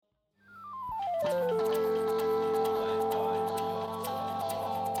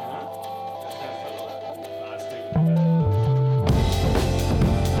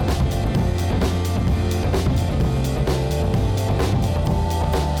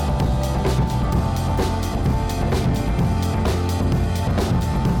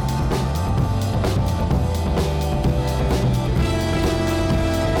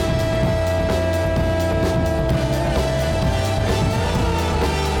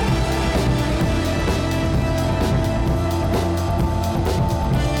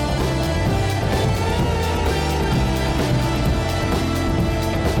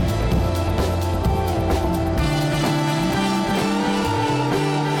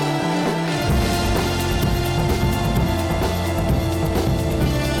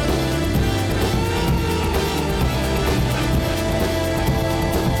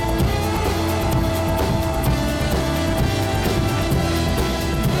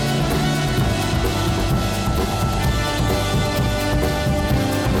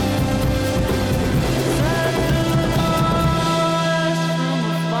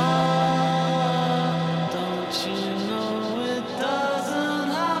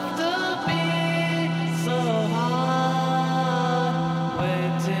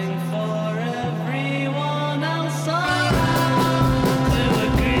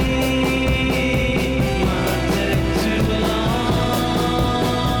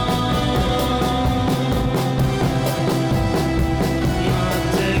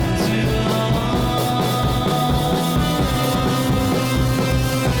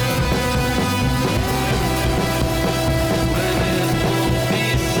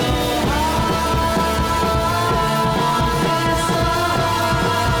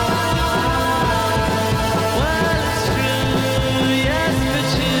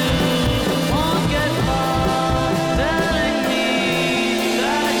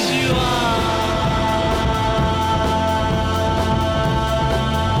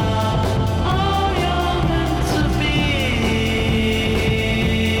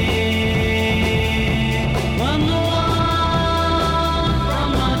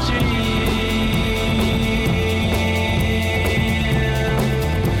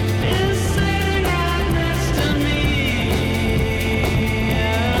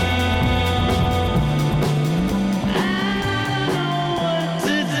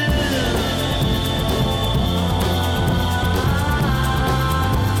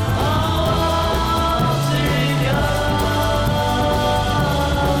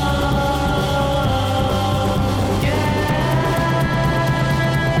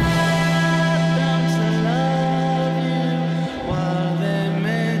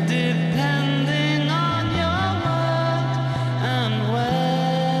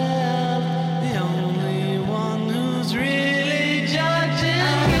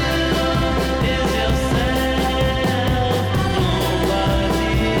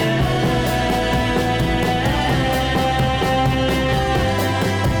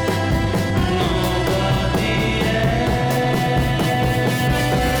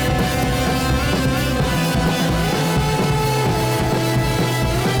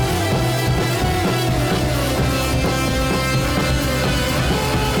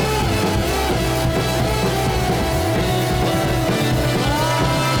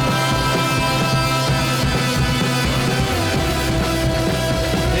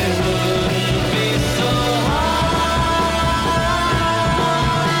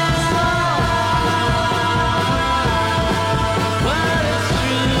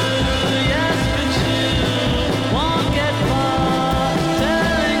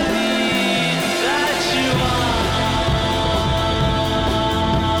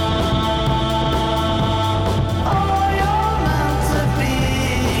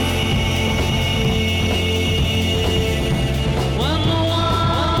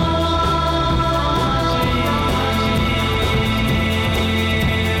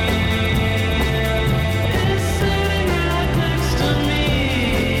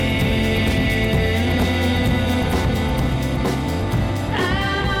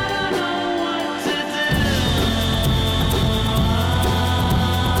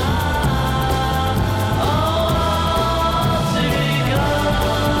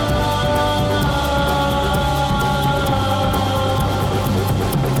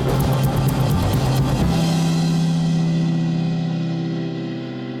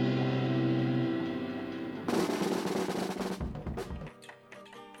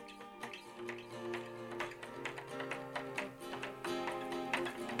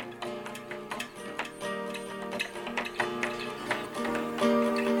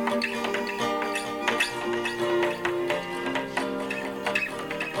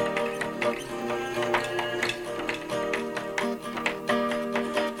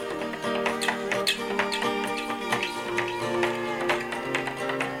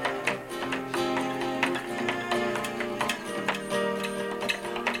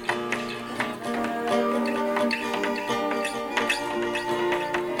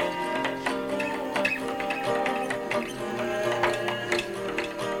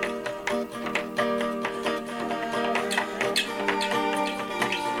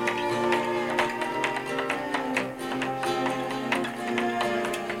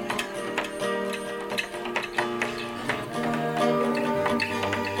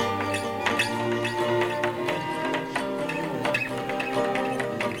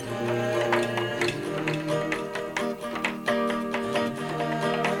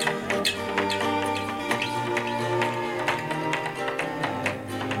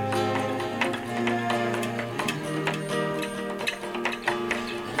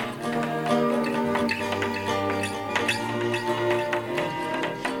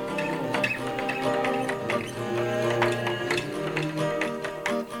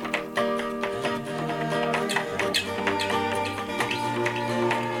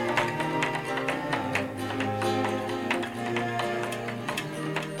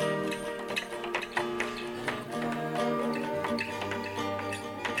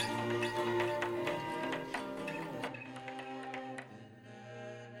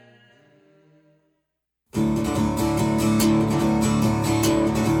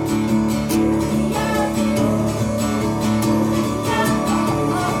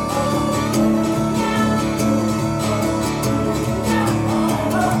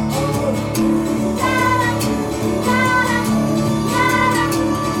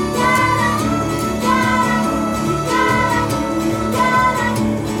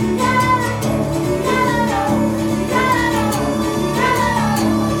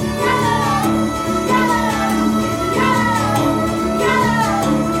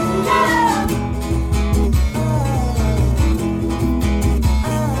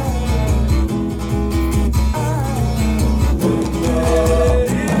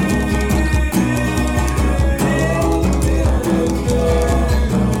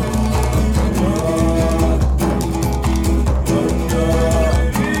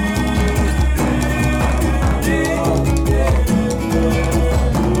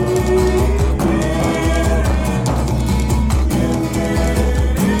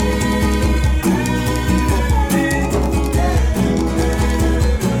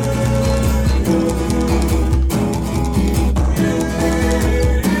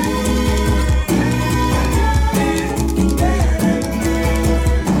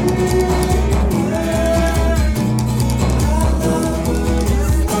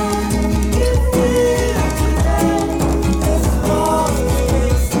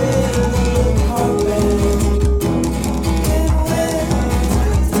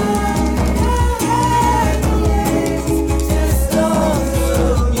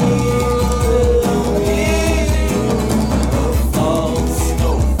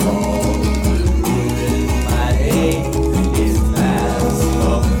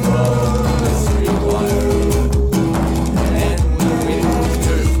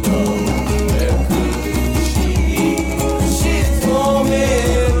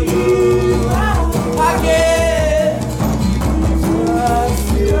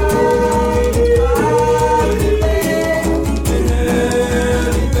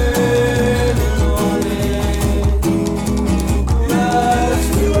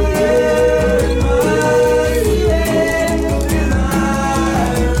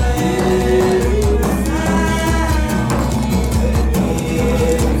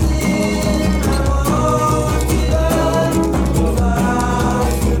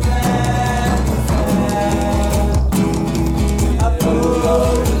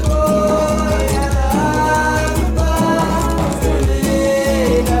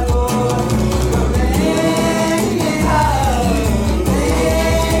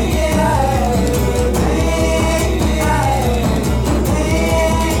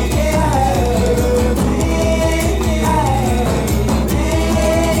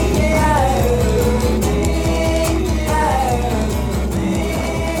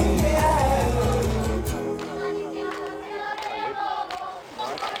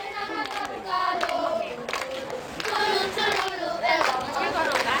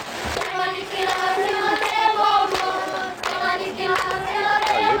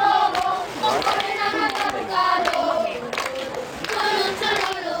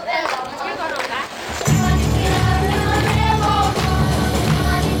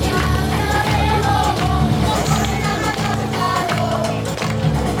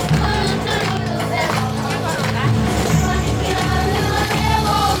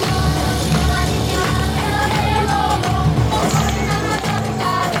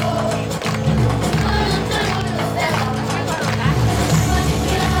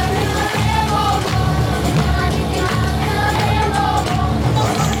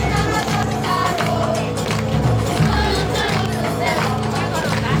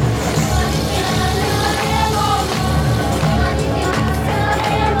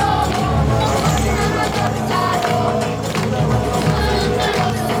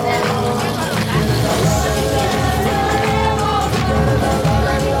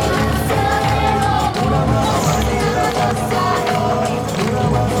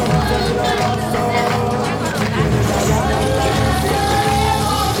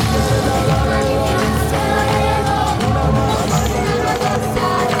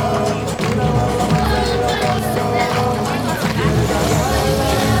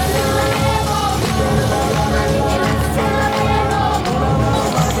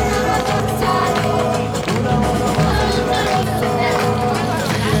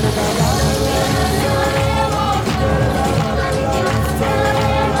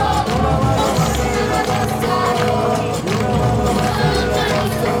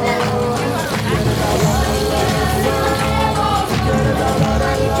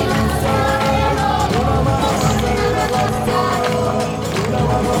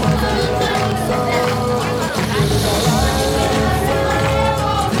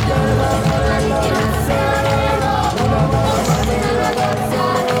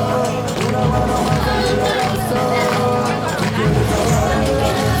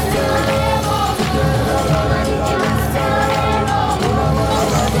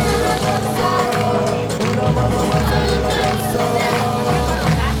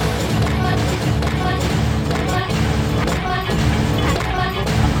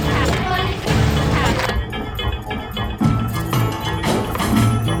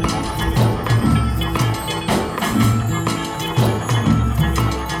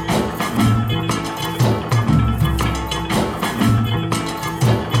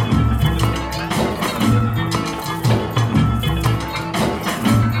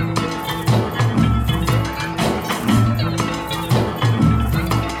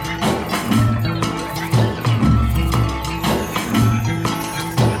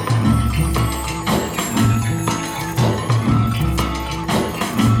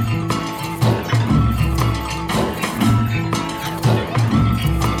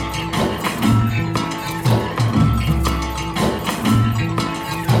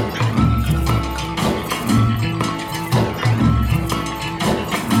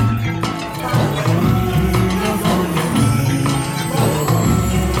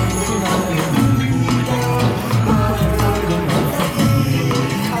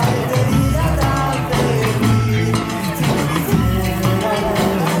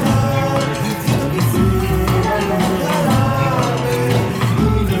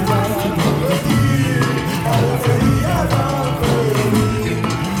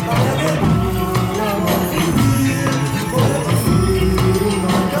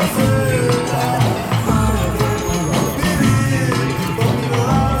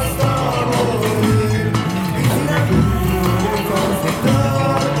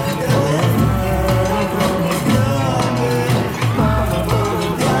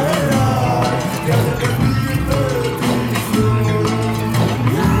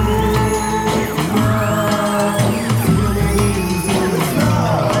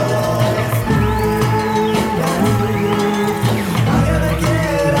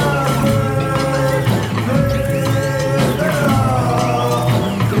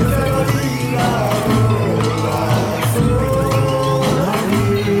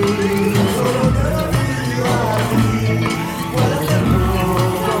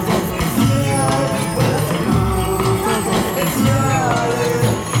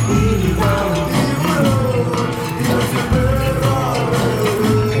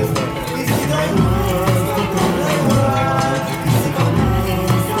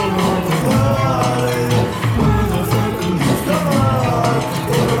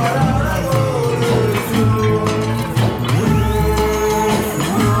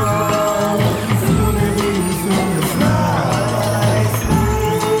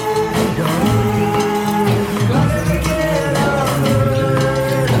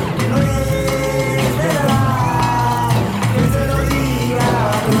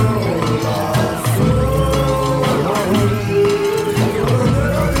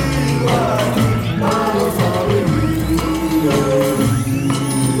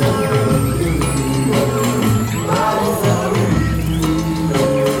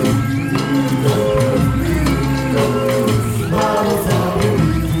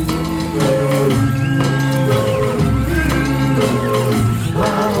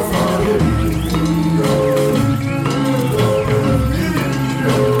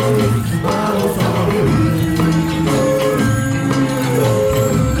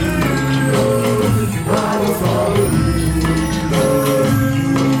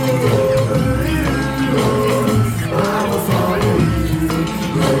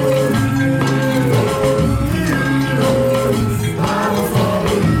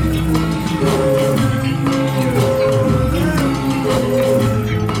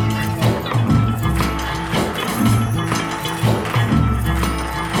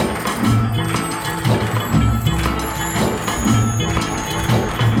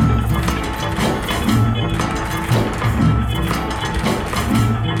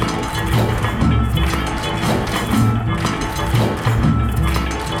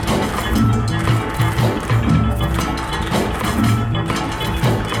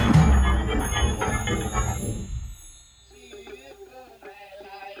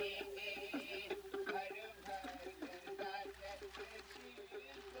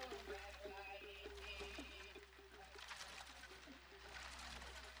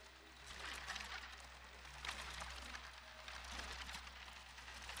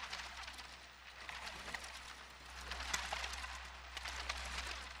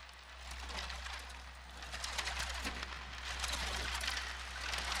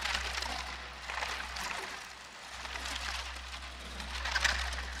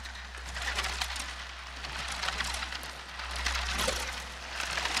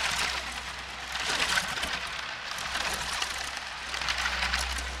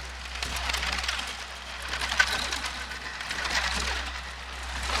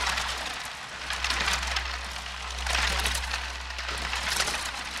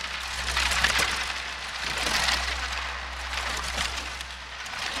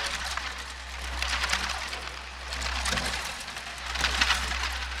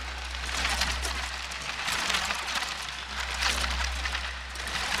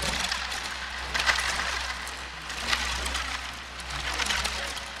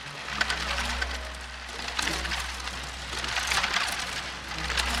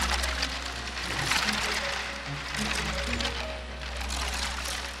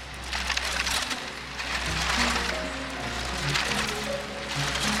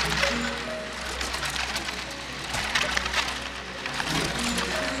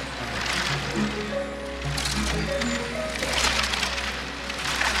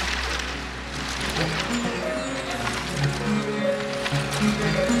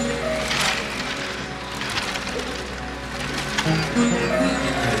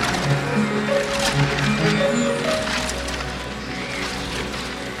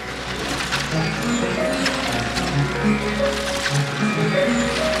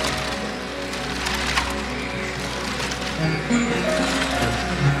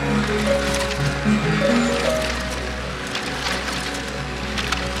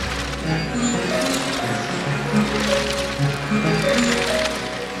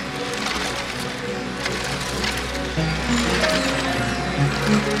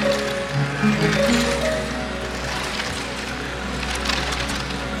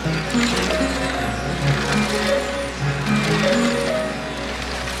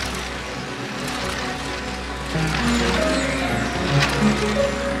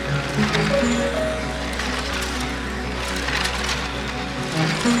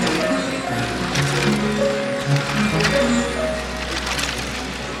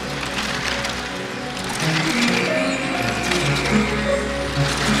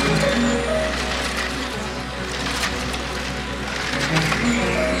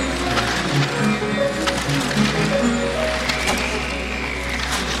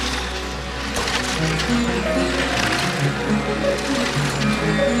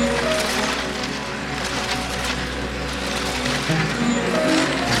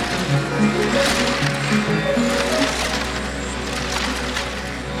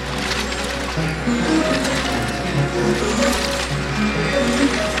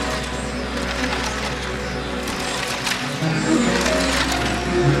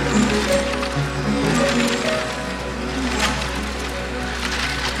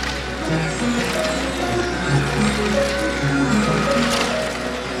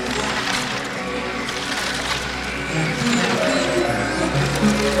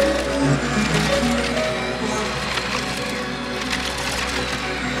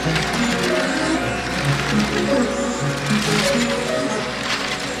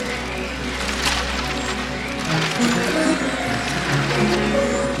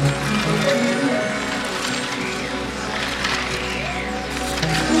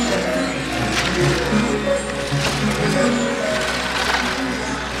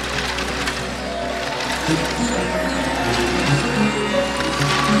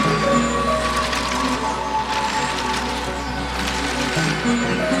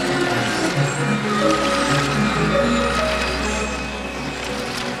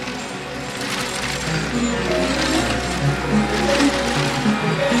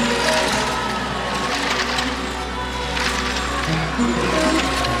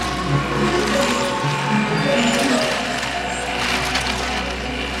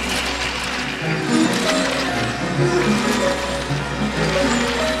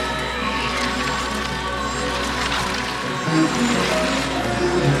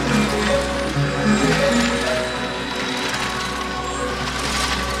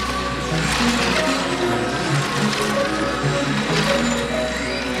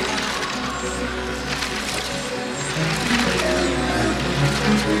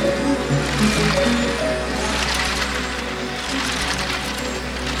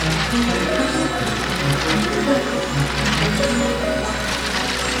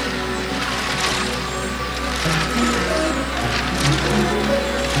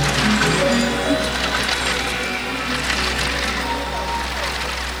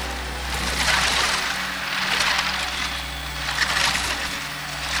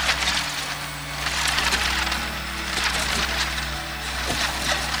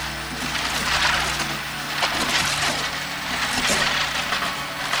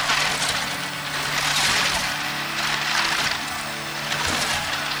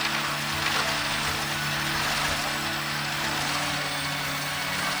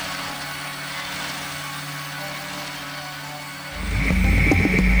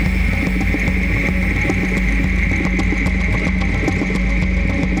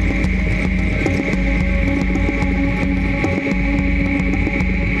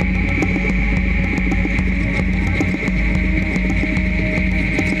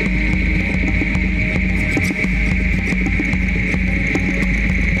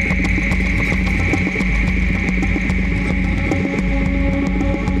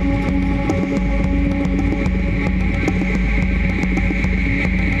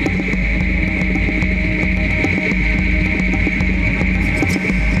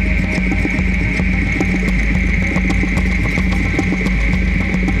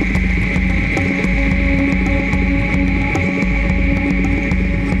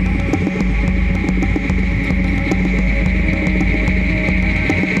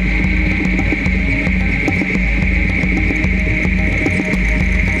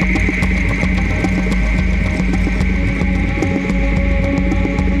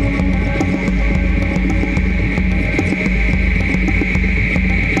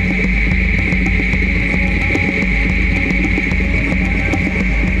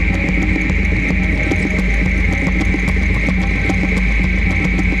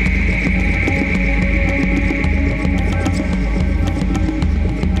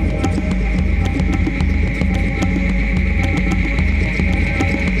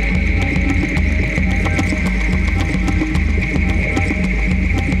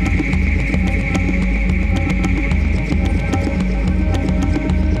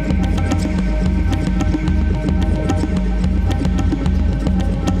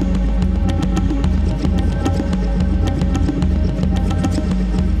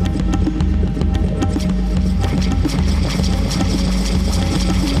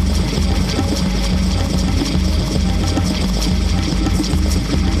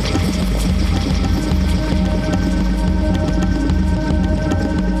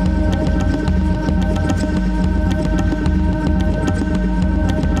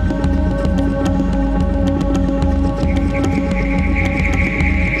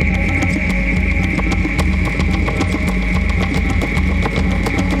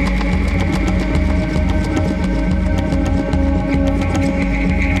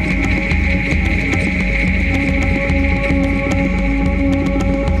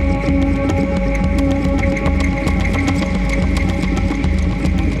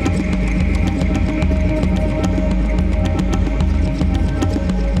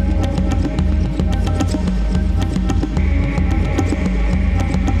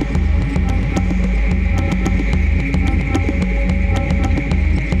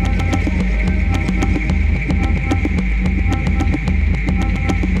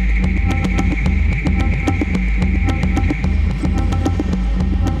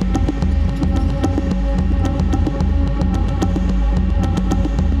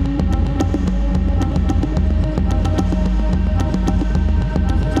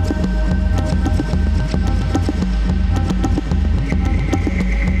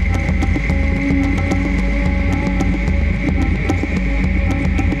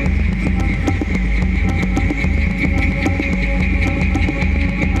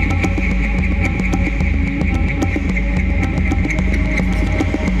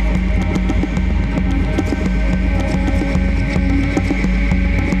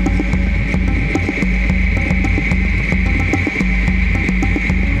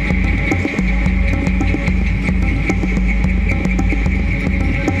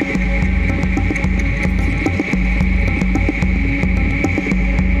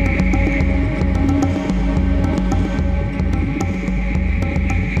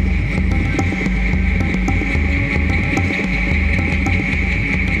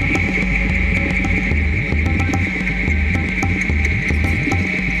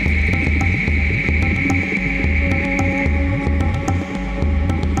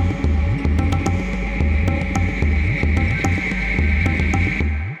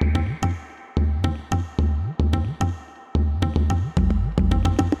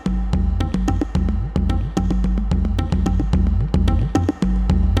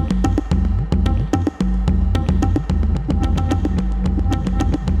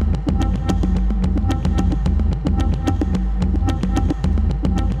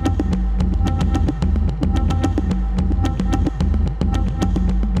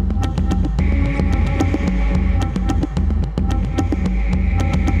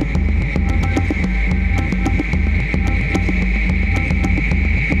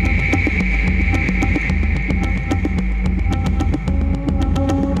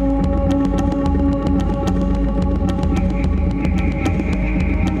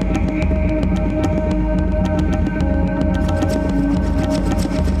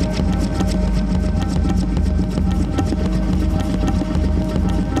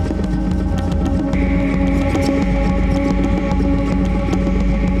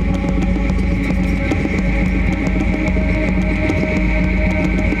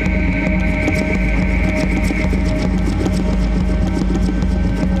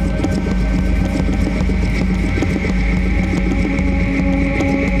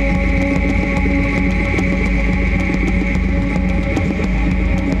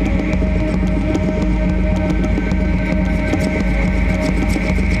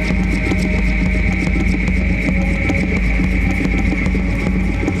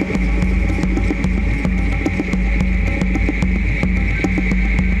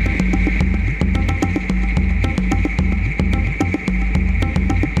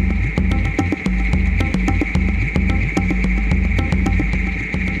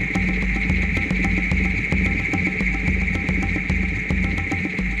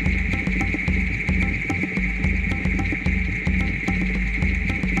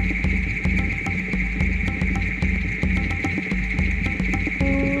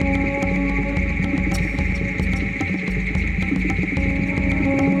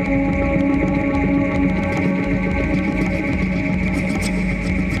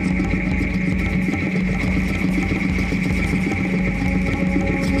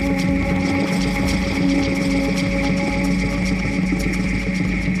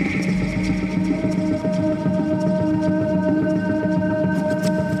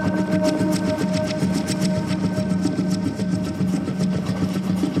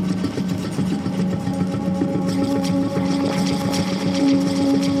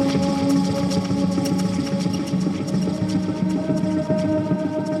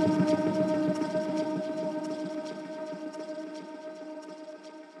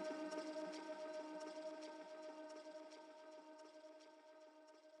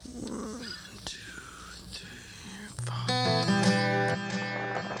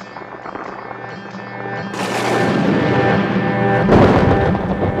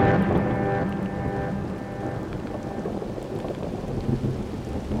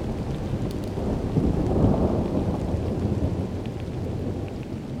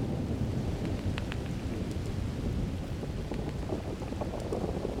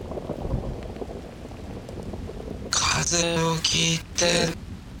風を切って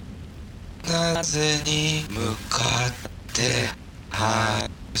なぜに向かって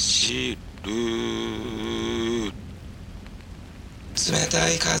走る。冷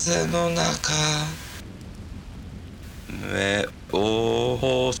たい風の中目を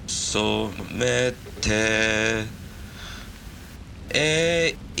細めて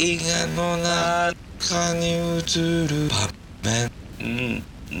映画の中に映る場面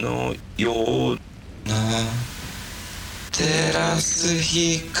のような照らす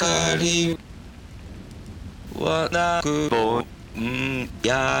光はなくぼん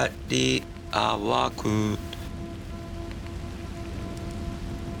やり淡く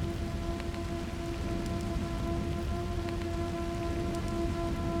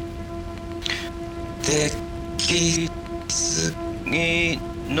できすぎ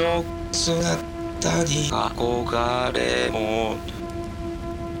の姿に憧れも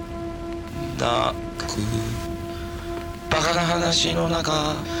なくバカな話の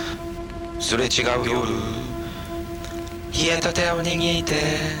中すれ違う夜冷えた手を握って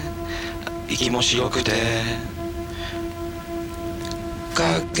息も白くて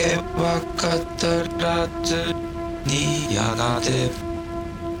影は語らずにやがて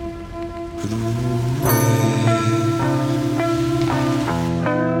震え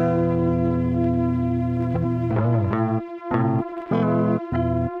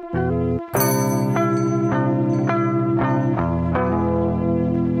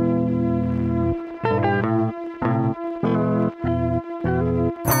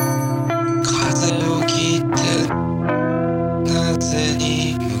風を切ってなぜ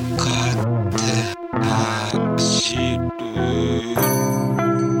に向かって走る。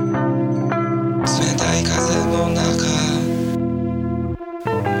冷たい風の中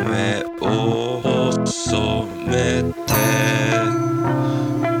目を細めて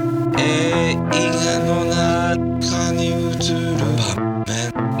映画の中に映る場面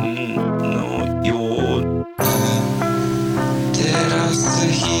のような照らす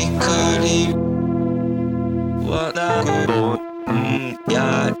光はなくぼんや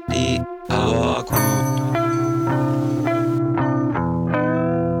り淡く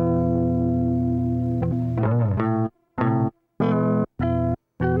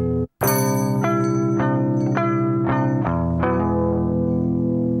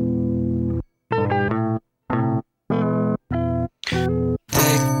で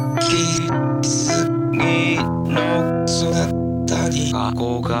きすぎの姿に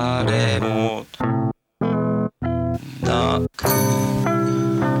憧れもなく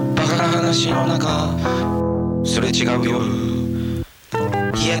バカな話の中すれ違う夜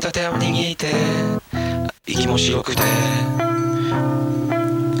冷えた手を握って息も白くて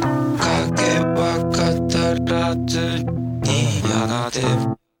影は語らずにやがて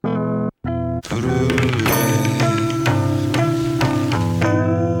震え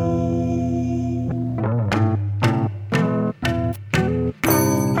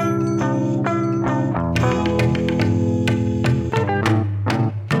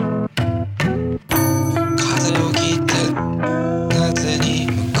風を切ってなぜに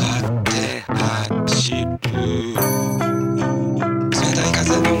向かって走る。冷たい風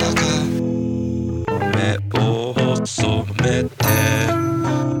の中目を細めて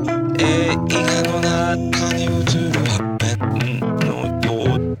映画の中に映る場面のよ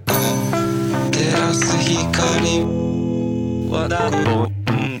うな照らす光はなくぼん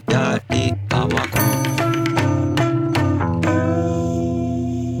やり淡く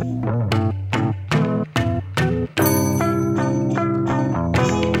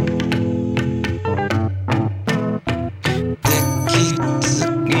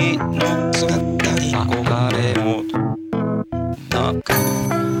次の姿に憧れもなく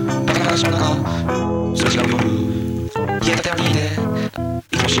バカな話の中すれ違う夜冷えた手を握って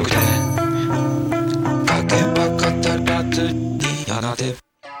息も白くて影は語らずにやがて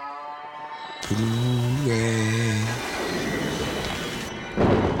震え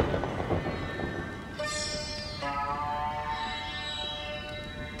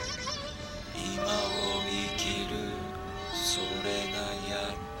今を生きるそれがや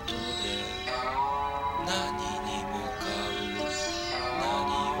っとで何に向かう何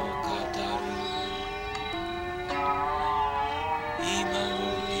を語る今を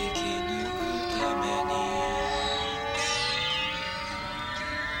生き抜くために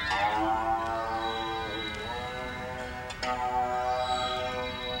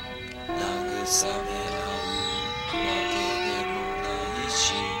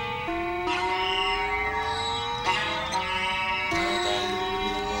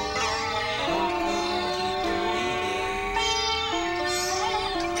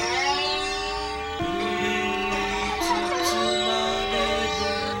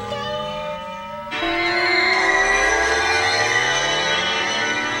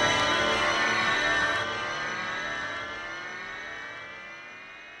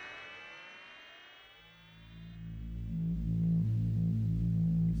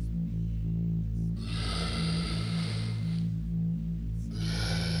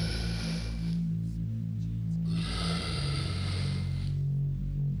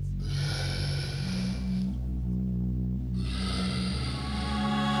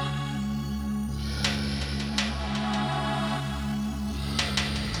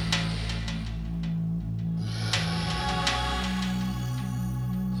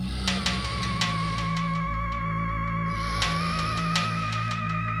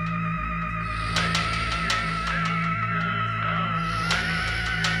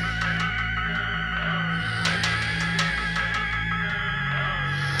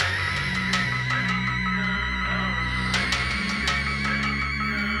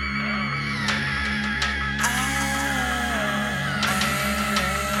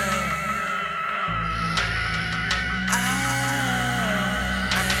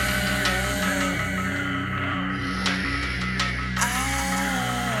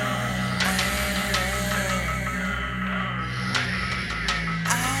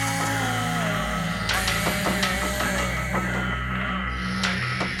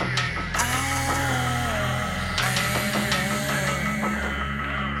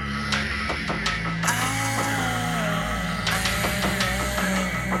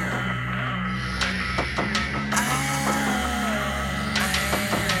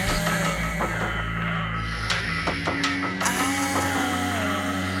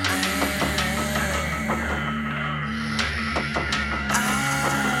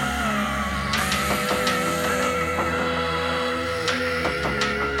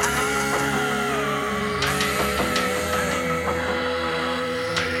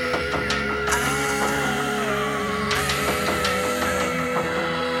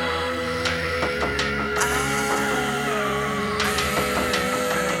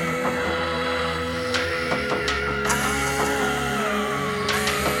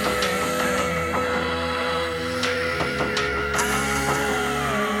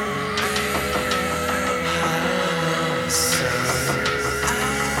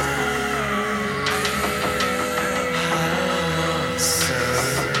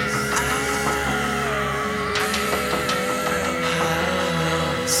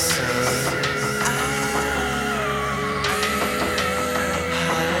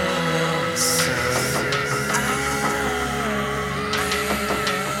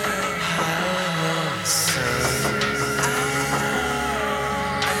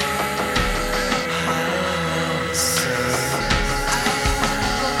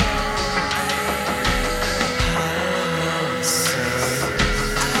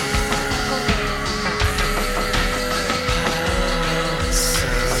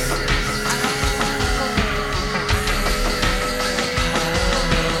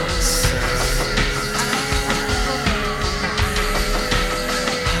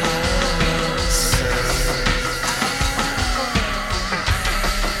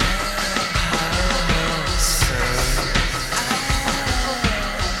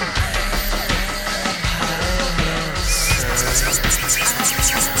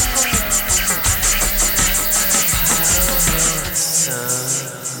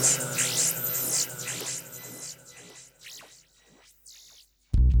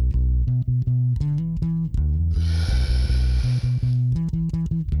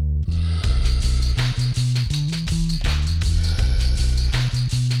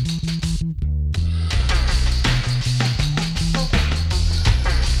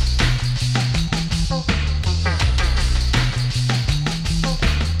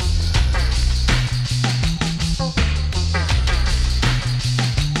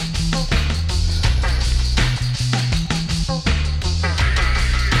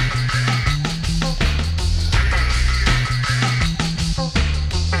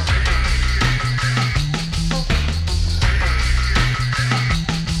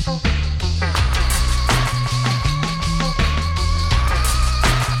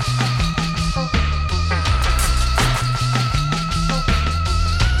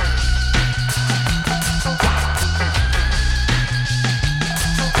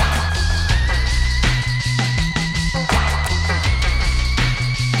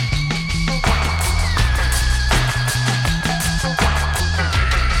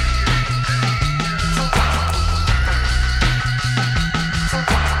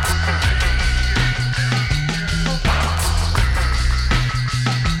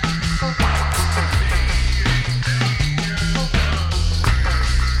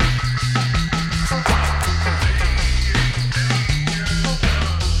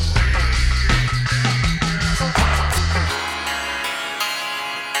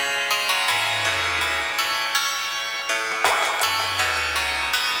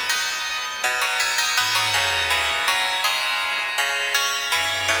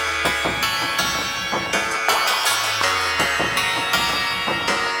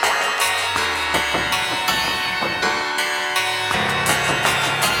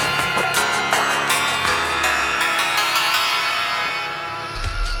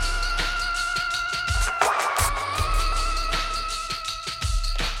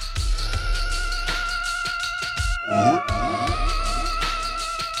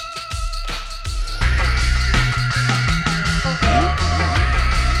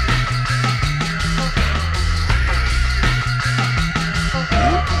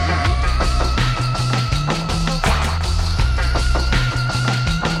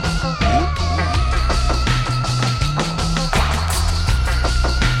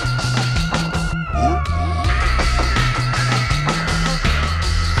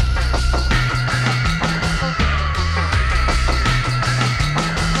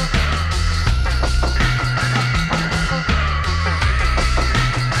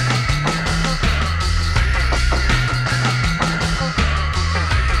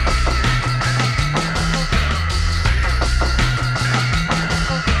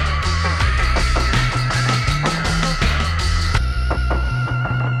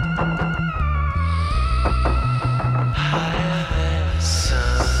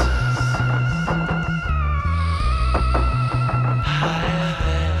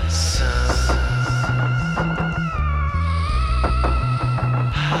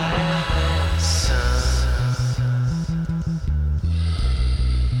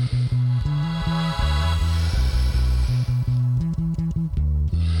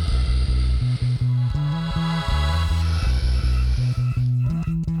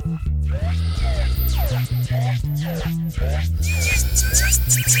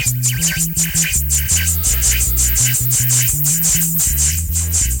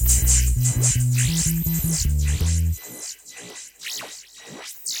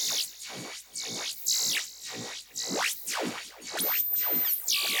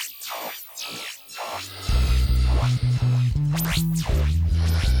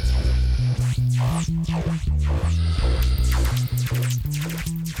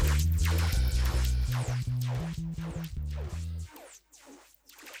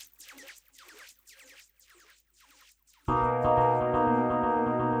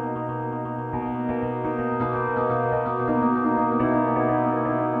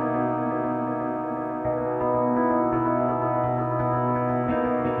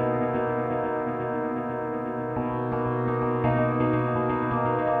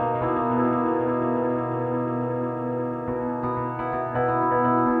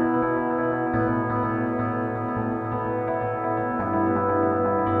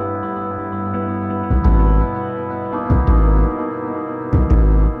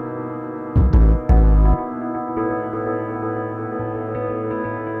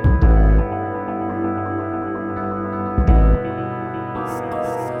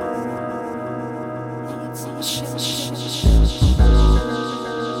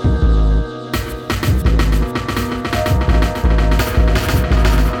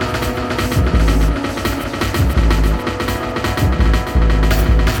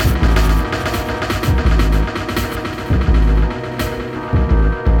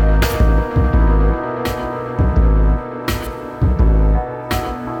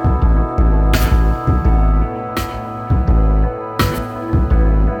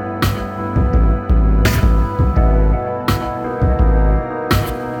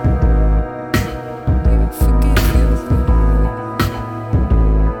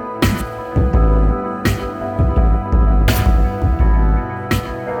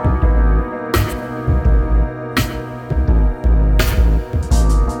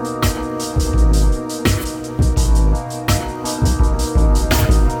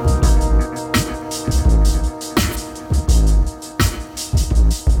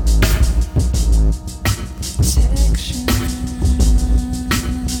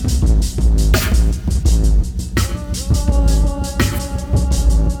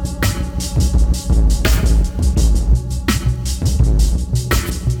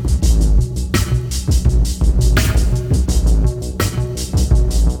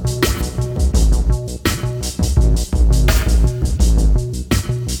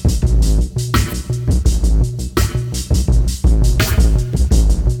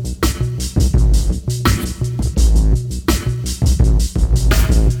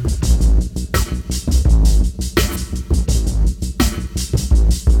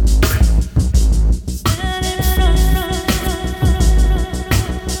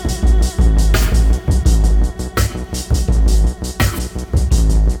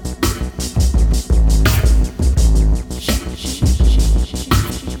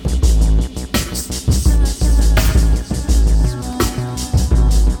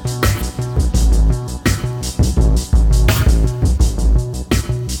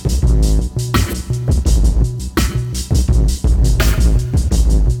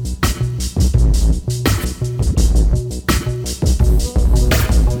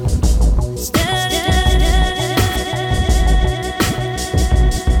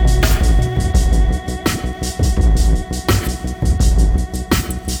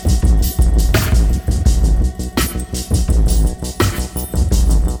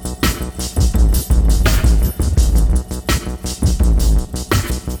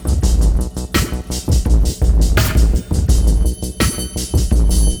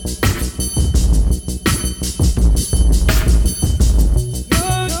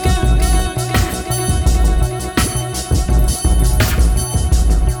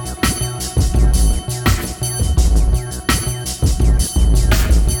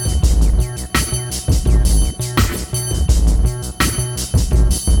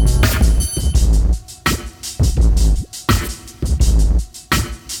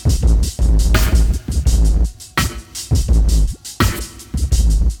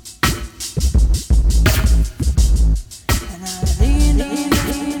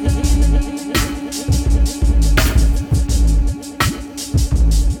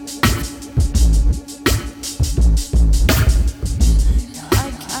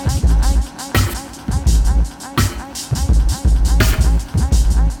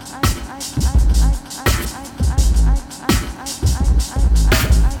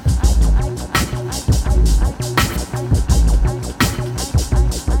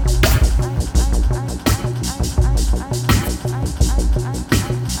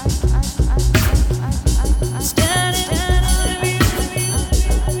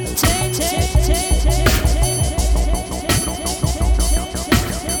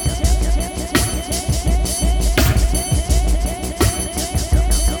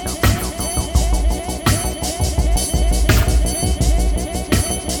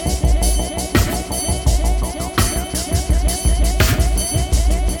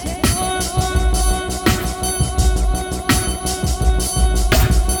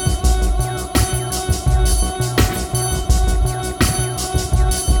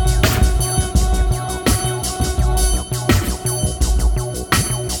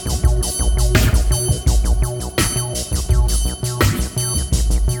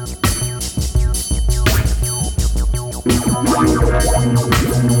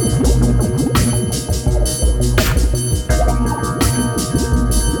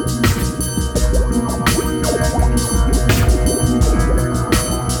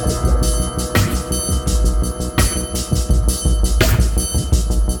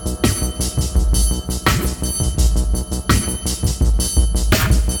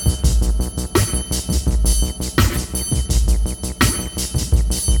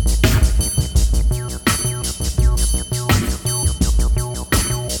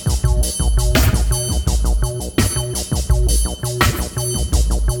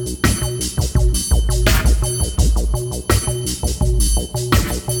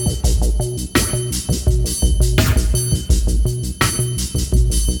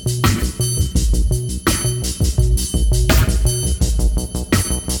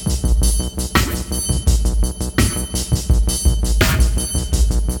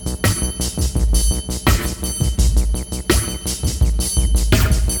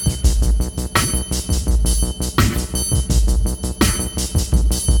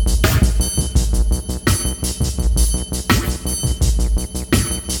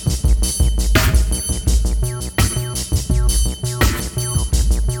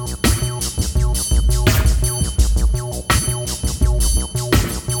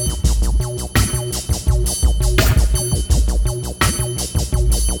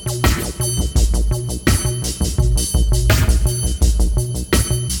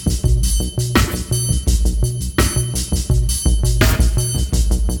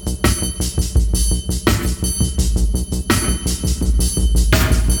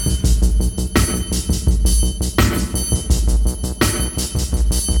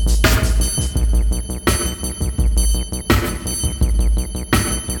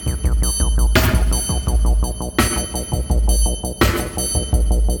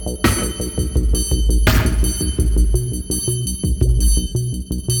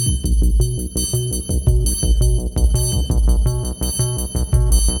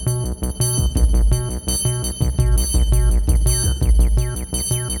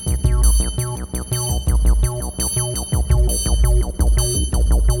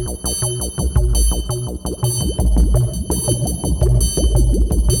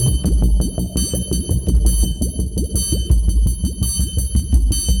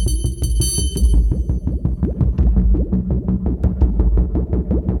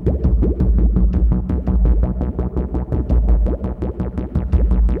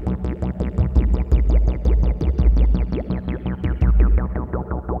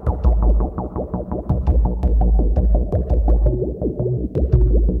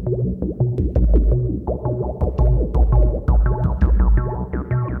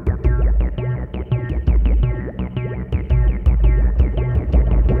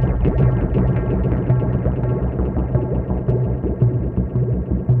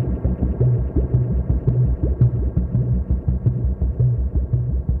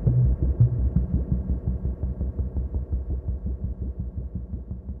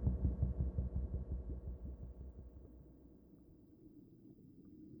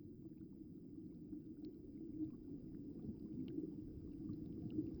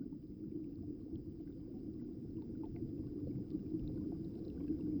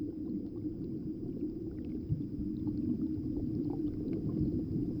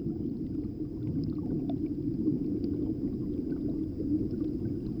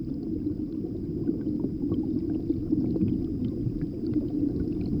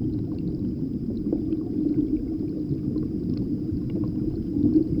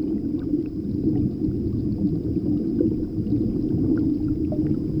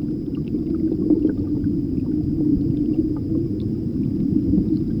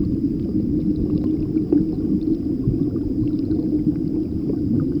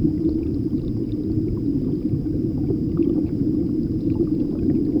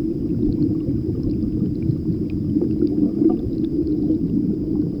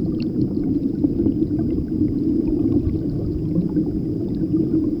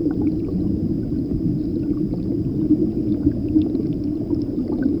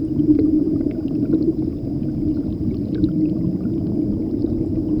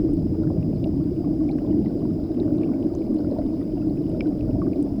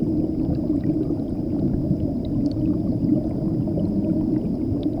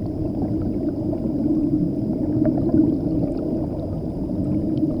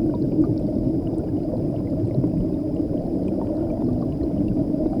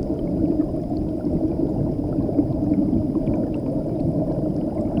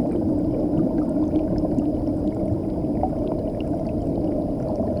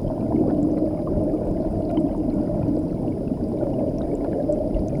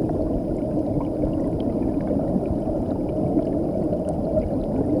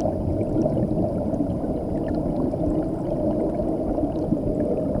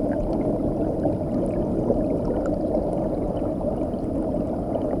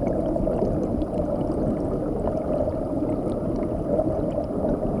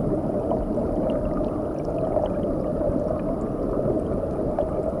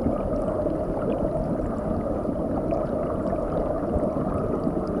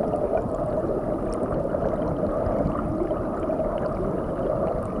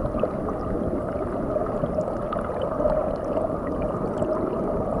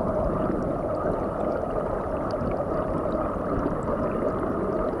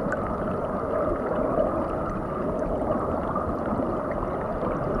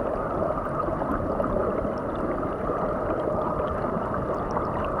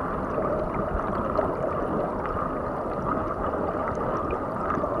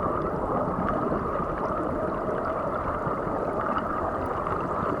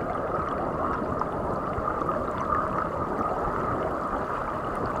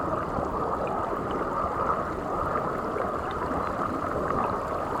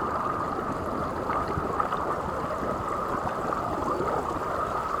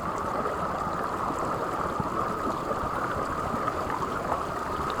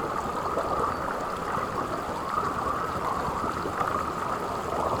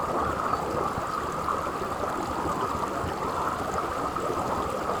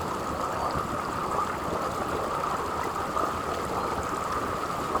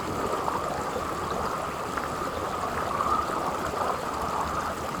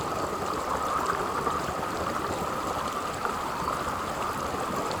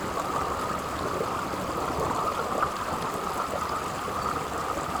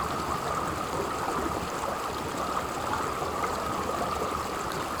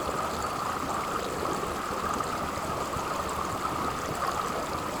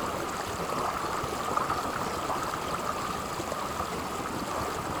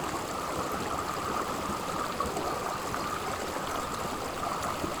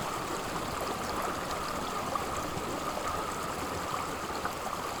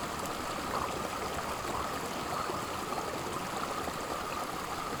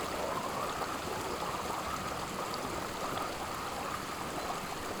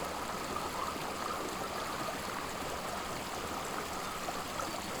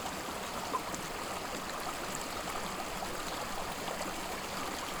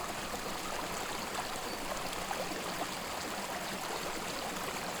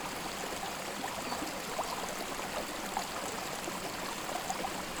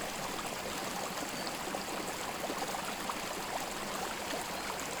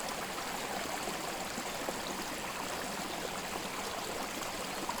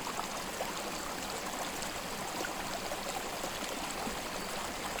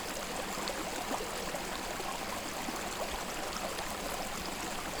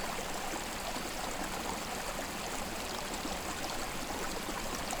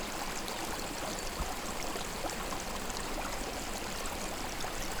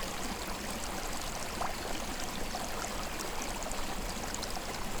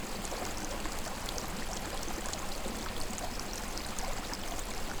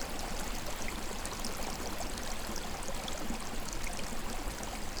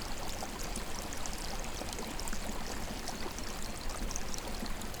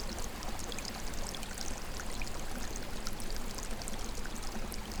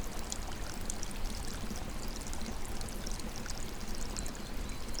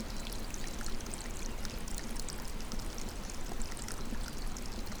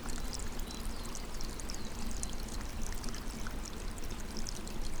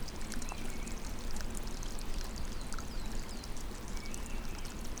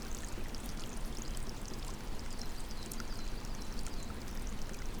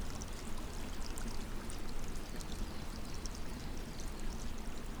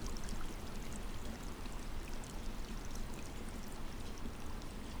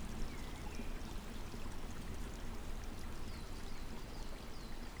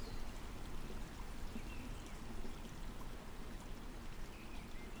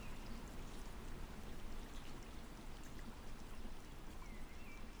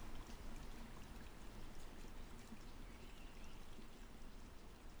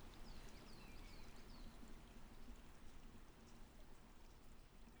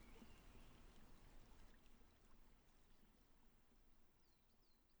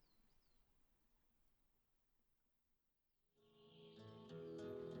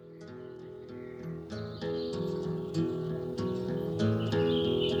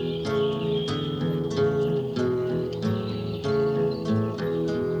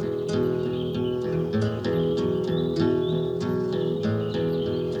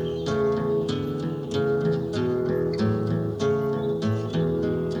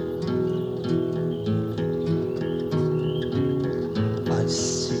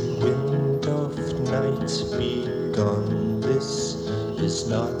be gone. This is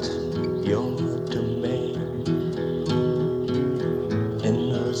not your domain. In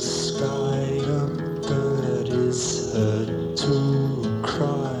the sky, a bird is heard to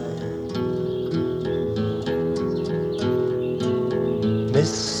cry.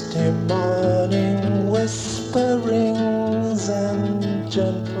 Misty morning whisperings and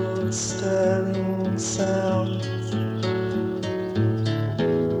gentle stirring sounds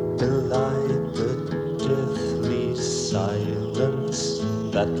belied the deathly silence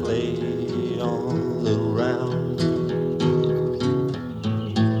that lay all around.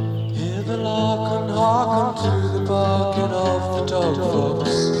 Hear the lark and hearken to the barking of the dog fox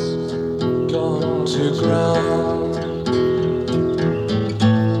gone to ground.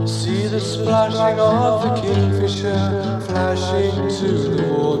 See the splashing of the kingfisher flashing to the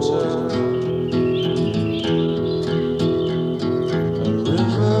water. A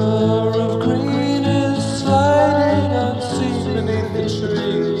river of green is sliding unseen beneath the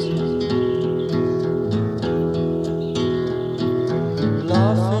trees,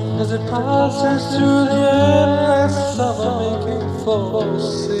 laughing as it passes through the endless summer, making for the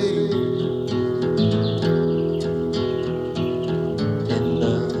sea.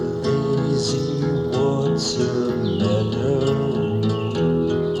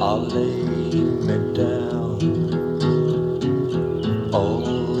 I'll lay me down. All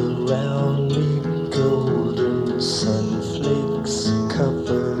around me golden sunflakes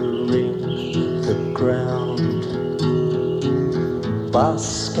covering the ground,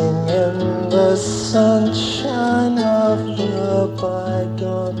 basking in the sunshine of the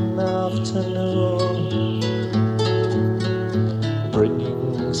bygone afternoon,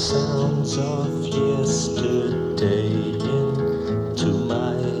 bringing sounds of yesterday into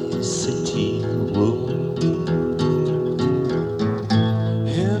my city room.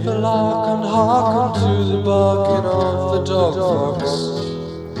 Hear the lark and hearken to the barking of the dog fox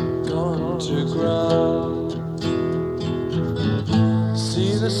gone to ground.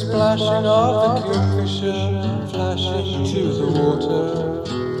 See the splashing of the kingfisher flashing to the water.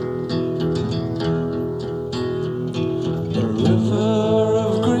 The river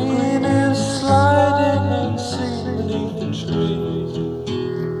of green is sliding unseen beneath the trees,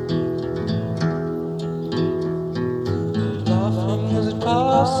 laughing as it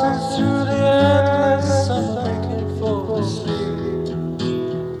passes through the endless summer, making for the sea.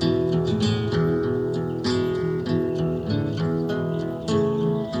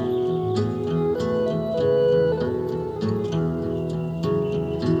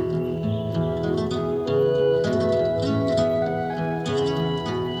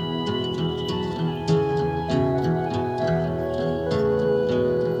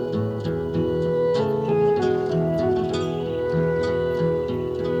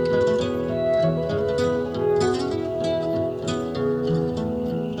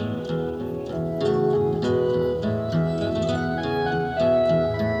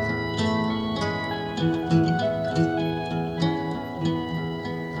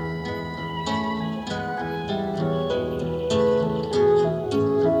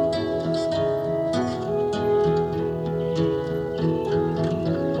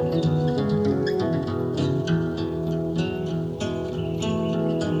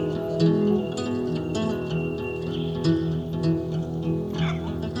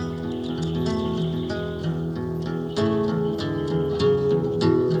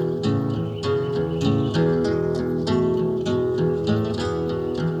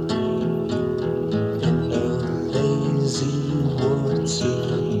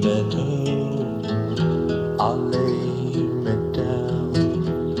 I'll lay me down.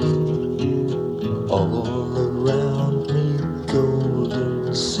 All around me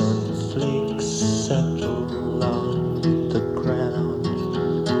golden sunflakes settle on the ground,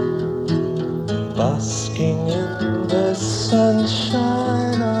 basking in the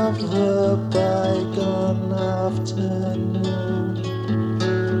sunshine of the bygone afternoon,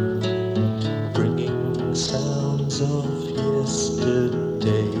 bringing sounds of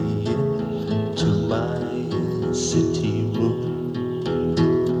yesterday into my city room.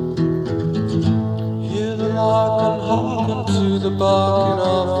 Hear the lark and hearken to the barking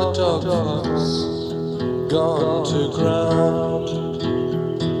of the dog fox gone to ground.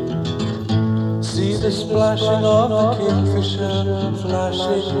 See the splashing of the kingfisher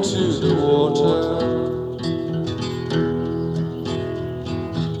flashing to the water.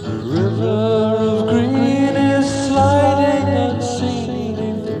 A river of green is sliding unseen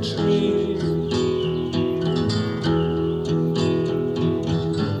beneath the trees,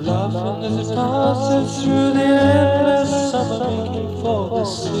 laughing as it passes through the endless summer, making for the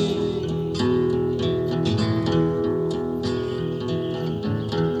sea.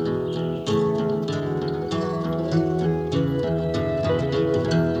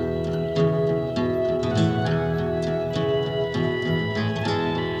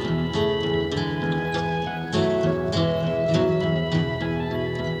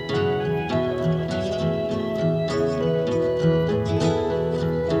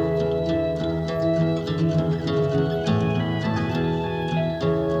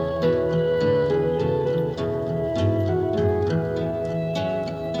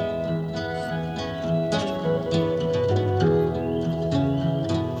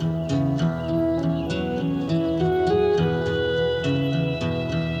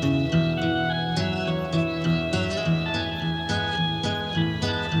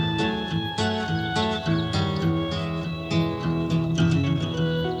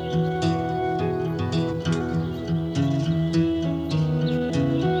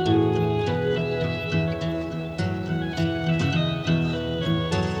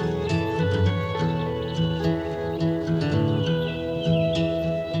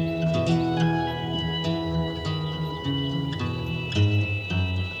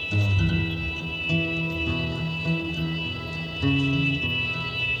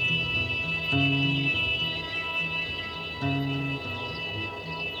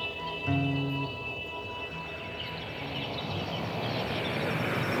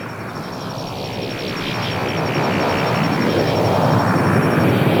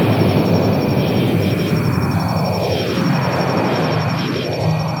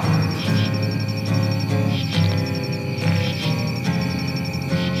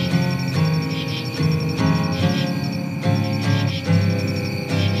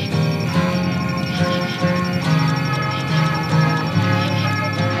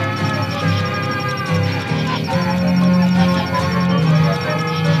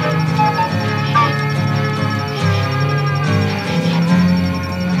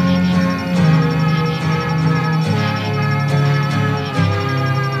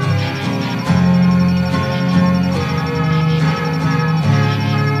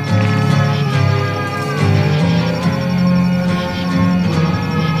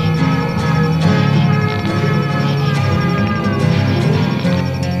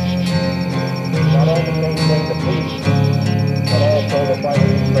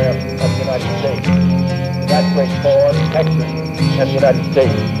 United States. That's which for Texas and the United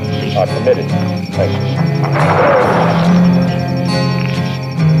States are committed. Thank you.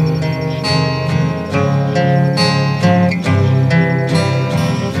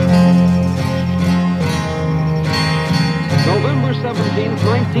 November 17th,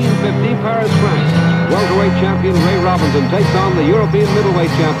 1950, Paris, France. Welterweight champion Ray Robinson takes on the European middleweight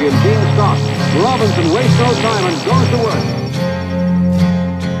champion Gene Scott. Robinson wastes no time and goes to work.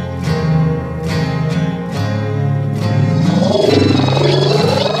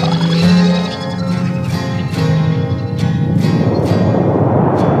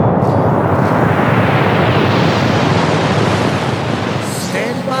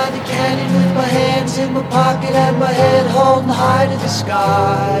 Standing by the canyon with my hands in my pocket and my head holding high to the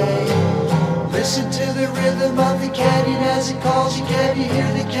sky. Listen to the rhythm of the canyon as it calls you. Can you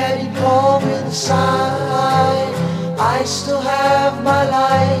hear the canyon call with a sigh? I still have my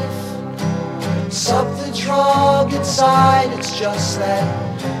life. Something's wrong inside. It's just that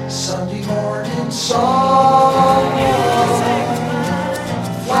Sunday morning song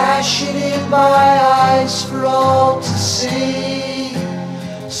flashing in my eyes for all to see.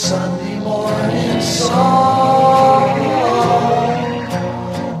 Sunday morning song.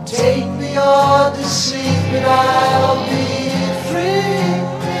 Take me on to sleep and I'll be free.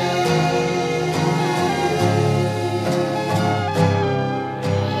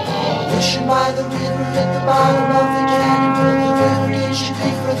 Wishing by the river at the bottom of the canyon where the river gate should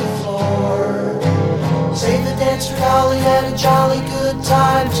be for the floor. Save the dance for Dolly and a jolly good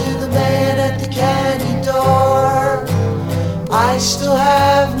time to the man at the canyon door. I still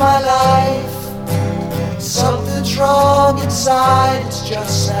have my life. Something's wrong inside. It's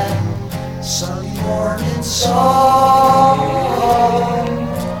just that Sunday morning song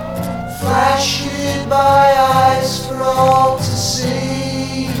flashing in my eyes for all to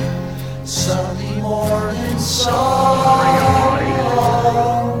see. Sunday morning song.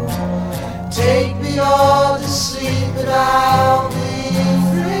 Take me on to sleep and I'll be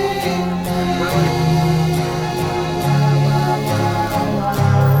free.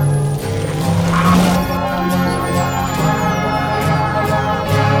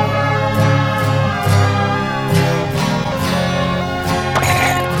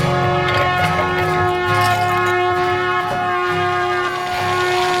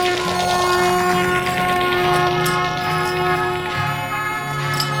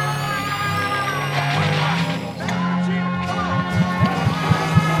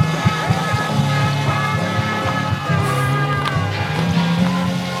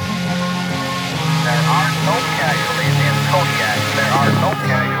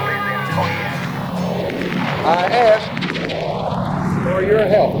 I ask for your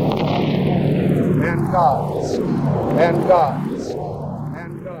help and God's.